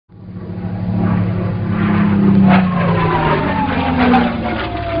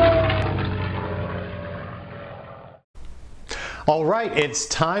All right, it's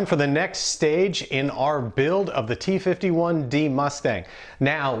time for the next stage in our build of the T-51D Mustang.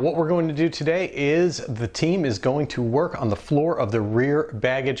 Now, what we're going to do today is the team is going to work on the floor of the rear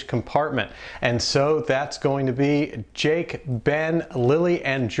baggage compartment. And so that's going to be Jake, Ben, Lily,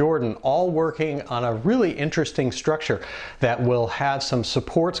 and Jordan all working on a really interesting structure that will have some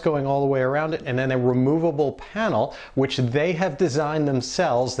supports going all the way around it and then a removable panel which they have designed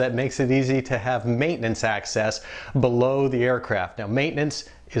themselves that makes it easy to have maintenance access below the aircraft. Now, maintenance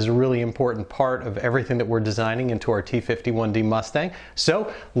is a really important part of everything that we're designing into our T-51D Mustang.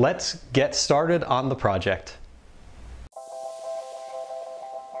 So let's get started on the project.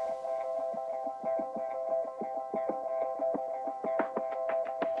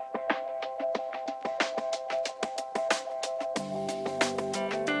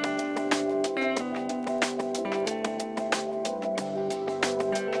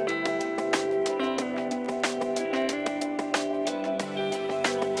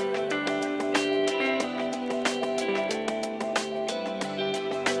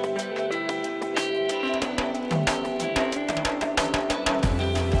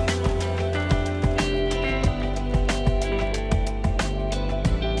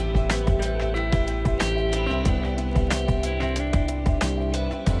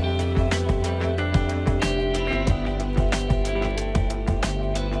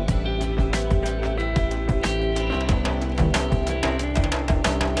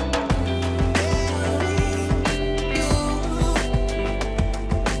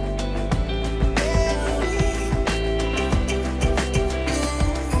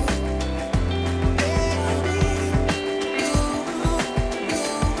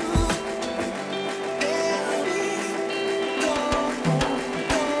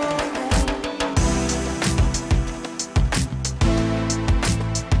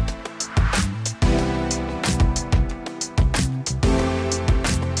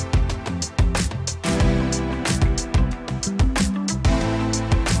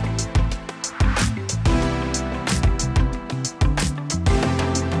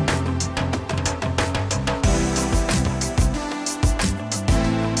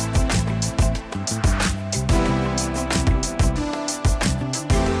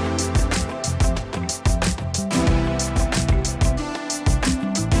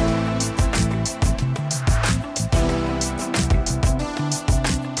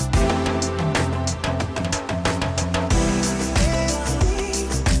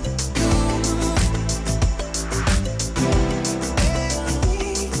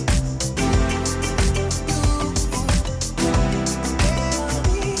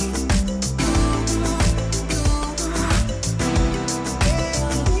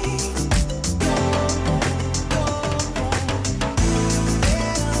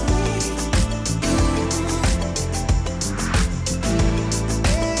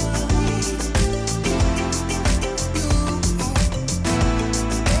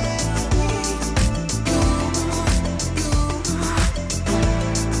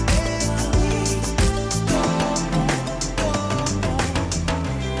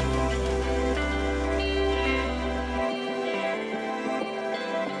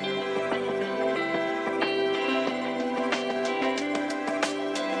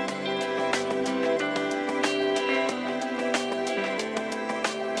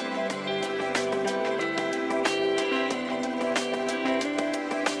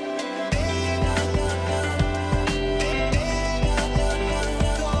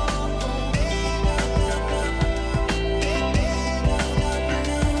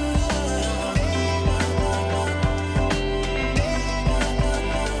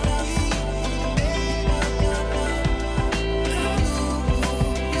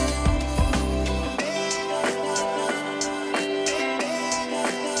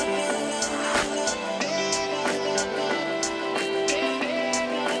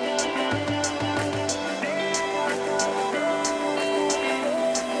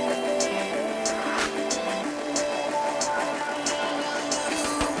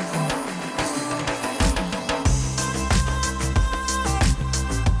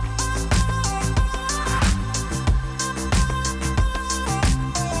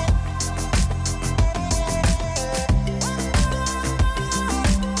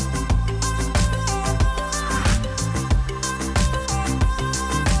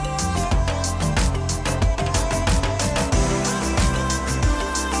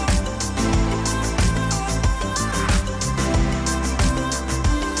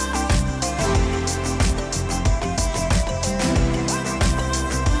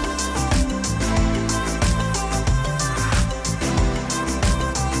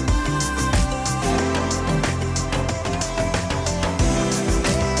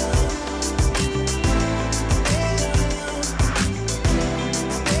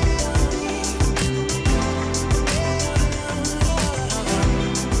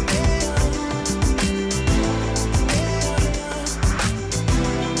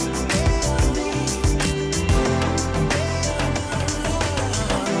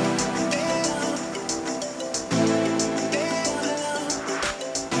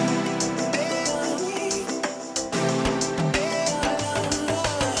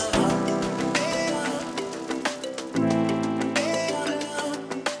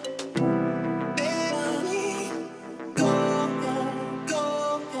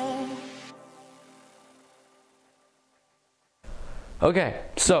 Okay,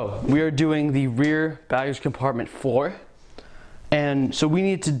 so we are doing the rear baggage compartment floor. And so we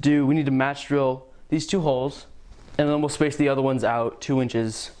need to match drill these 2 holes, and then we'll space the other ones out 2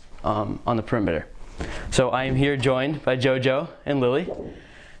 inches on the perimeter. So I am here joined by Jojo and Lily,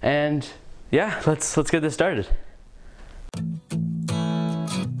 and yeah, let's get this started.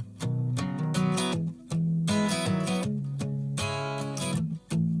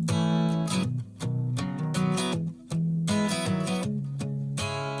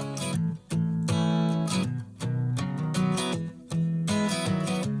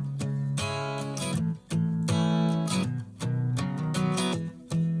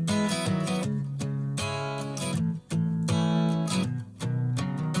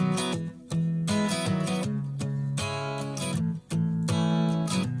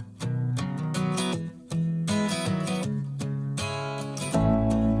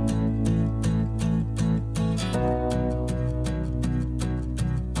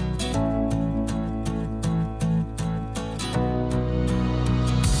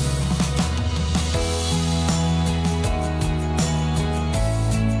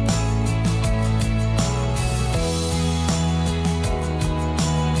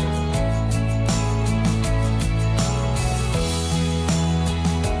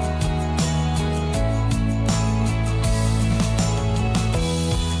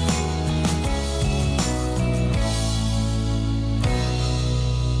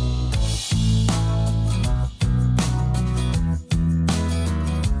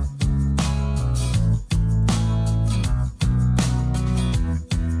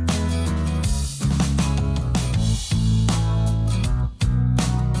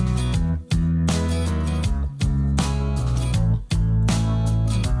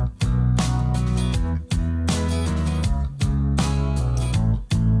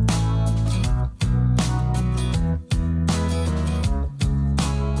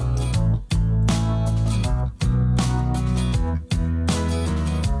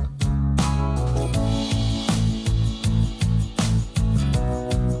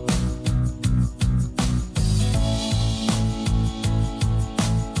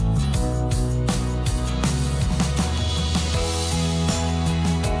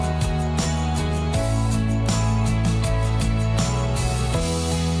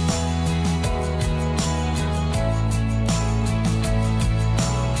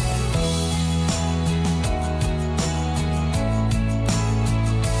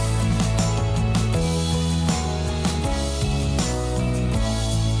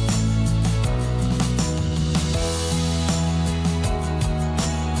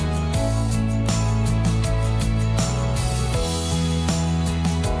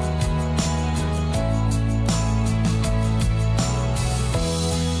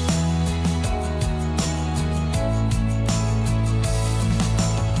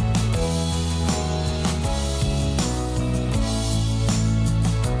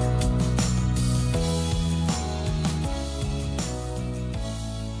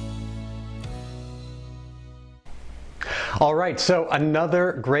 All right, so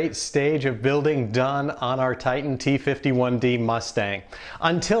another great stage of building done on our Titan T-51D Mustang.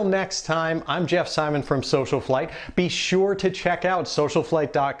 Until next time, I'm Jeff Simon from SocialFlight. Be sure to check out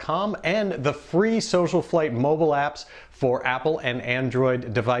SocialFlight.com and the free SocialFlight mobile apps for Apple and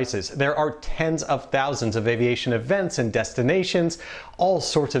Android devices. There are tens of thousands of aviation events and destinations, all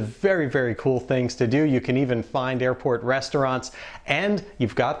sorts of very, very cool things to do. You can even find airport restaurants, and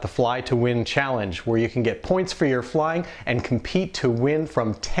you've got the Fly to Win Challenge, where you can get points for your flying and compete to win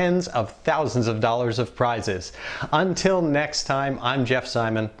from tens of thousands of dollars of prizes. Until next time, I'm Jeff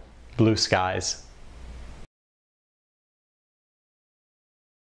Simon. Blue skies.